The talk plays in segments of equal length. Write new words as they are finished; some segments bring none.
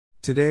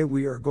Today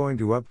we are going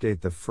to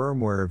update the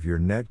firmware of your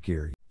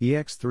Netgear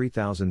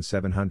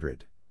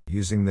EX3700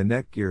 using the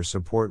Netgear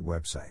support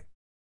website.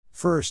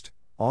 First,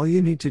 all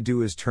you need to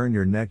do is turn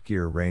your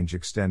Netgear Range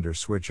Extender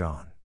switch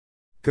on.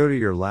 Go to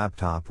your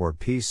laptop or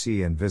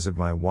PC and visit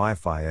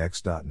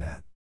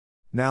myWiFi.X.net.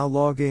 Now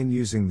log in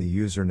using the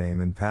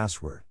username and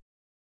password.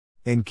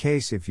 In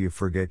case if you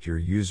forget your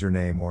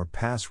username or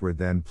password,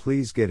 then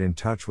please get in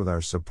touch with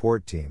our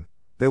support team.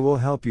 They will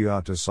help you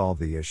out to solve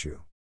the issue.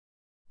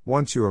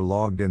 Once you are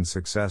logged in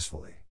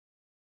successfully,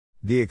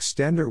 the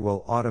extender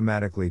will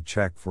automatically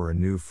check for a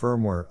new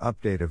firmware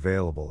update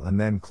available and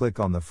then click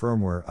on the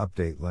firmware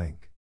update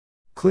link.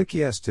 Click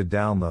Yes to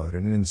download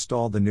and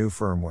install the new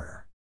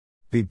firmware.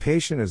 Be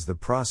patient as the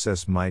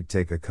process might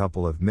take a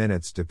couple of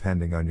minutes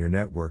depending on your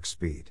network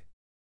speed.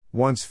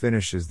 Once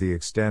finishes, the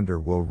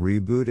extender will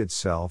reboot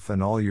itself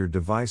and all your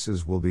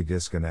devices will be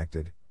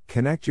disconnected.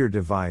 Connect your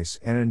device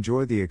and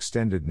enjoy the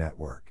extended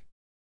network.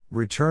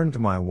 Return to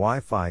my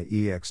Wi-Fi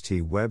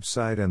EXT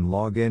website and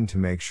log in to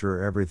make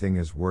sure everything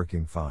is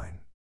working fine.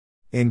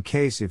 In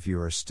case if you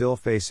are still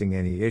facing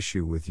any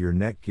issue with your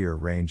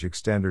Netgear Range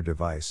Extender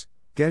device,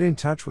 get in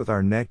touch with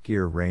our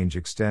Netgear Range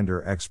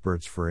Extender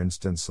experts for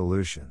instant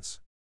solutions.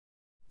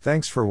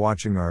 Thanks for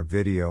watching our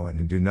video,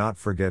 and do not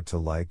forget to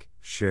like,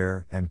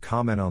 share, and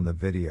comment on the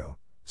video,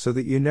 so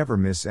that you never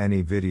miss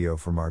any video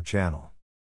from our channel.